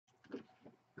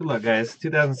Good luck, guys.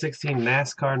 2016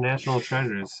 NASCAR National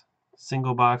Treasures.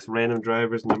 Single box random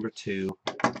drivers number 2.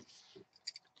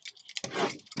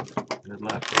 Good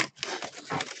luck.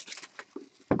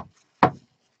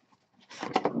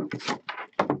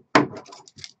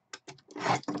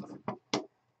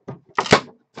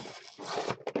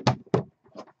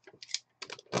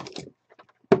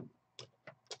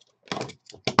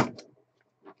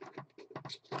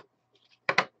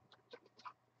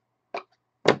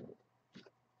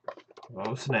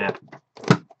 Oh, snap.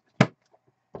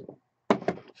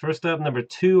 First up, number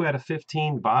 2 out of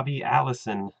 15, Bobby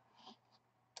Allison.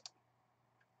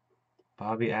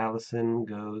 Bobby Allison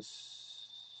goes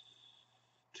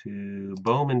to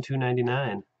Bowman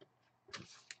 299.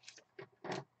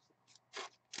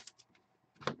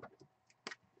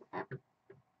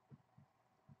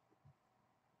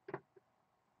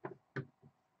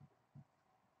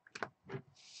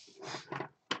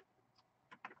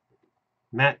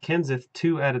 Matt Kenseth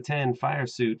 2 out of 10, Fire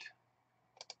Suit.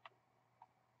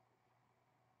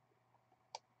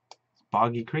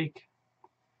 Boggy Creek.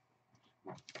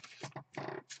 What's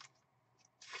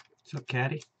up,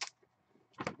 Caddy?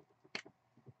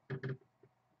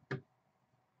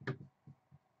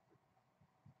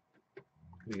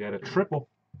 We got a triple.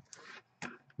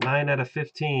 9 out of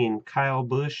 15, Kyle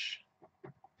Busch,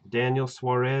 Daniel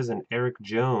Suarez, and Eric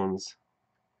Jones.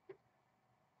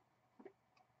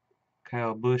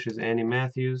 Kyle Busch is Andy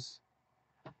Matthews.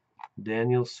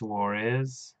 Daniel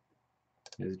Suarez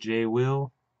is Jay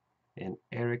Will. And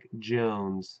Eric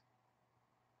Jones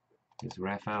is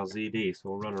Raphael ZD. So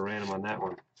we'll run a random on that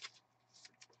one.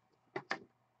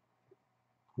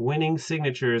 Winning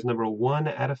signatures, number 1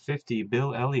 out of 50,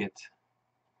 Bill Elliott.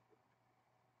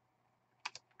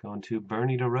 Going to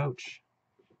Bernie DeRoche.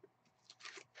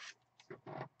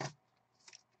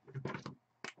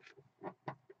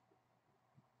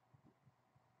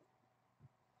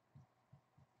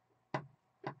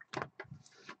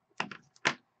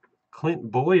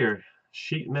 Clint Boyer,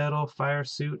 sheet metal, fire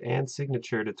suit, and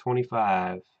signature to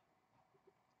 25.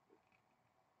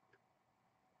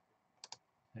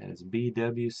 That is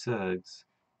BW Suggs.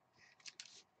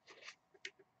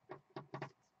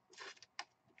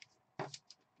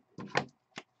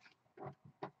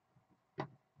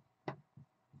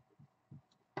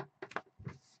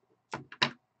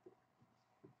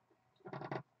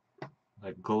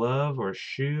 A glove or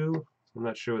shoe. I'm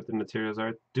not sure what the materials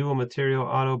are. Dual material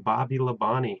auto, Bobby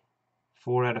Labonte.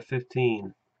 4 out of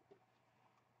 15.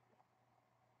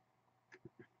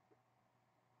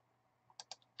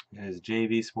 That is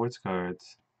JV Sports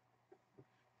Cards.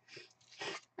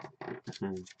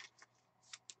 And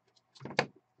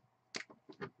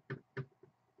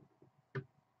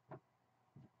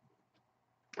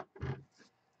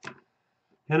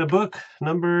a book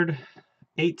numbered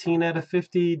 18 out of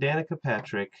 50, Danica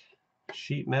Patrick.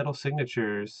 Sheet metal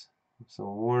signatures.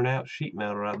 Some worn out sheet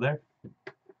metal right there.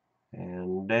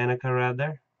 And Danica right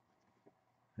there.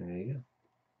 There you go.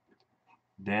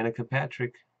 Danica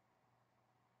Patrick.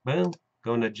 Boom.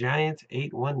 Going to Giant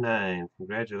 819.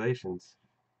 Congratulations.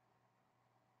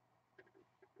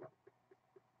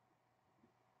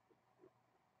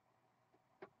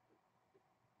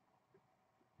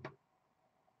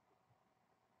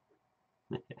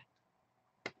 There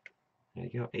you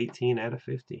go. 18 out of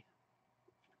 50.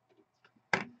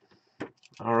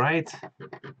 All right.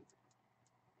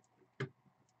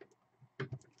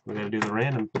 We're going to do the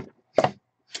random.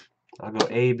 I'll go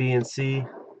A, B, and C,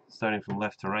 starting from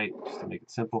left to right, just to make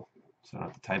it simple, so I don't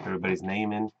have to type everybody's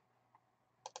name in.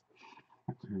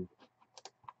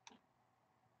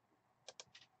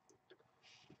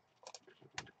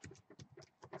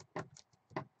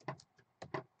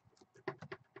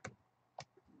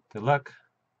 Good luck.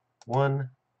 1,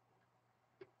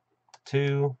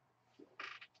 2,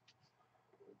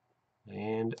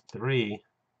 and 3.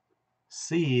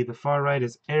 C, the far right,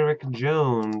 is Eric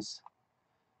Jones.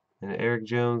 And Eric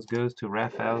Jones goes to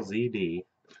Raphael ZD.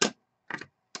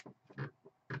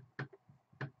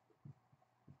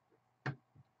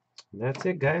 That's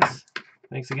it, guys.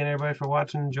 Thanks again, everybody, for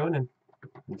watching and joining.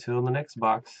 Until the next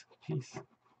box. Peace.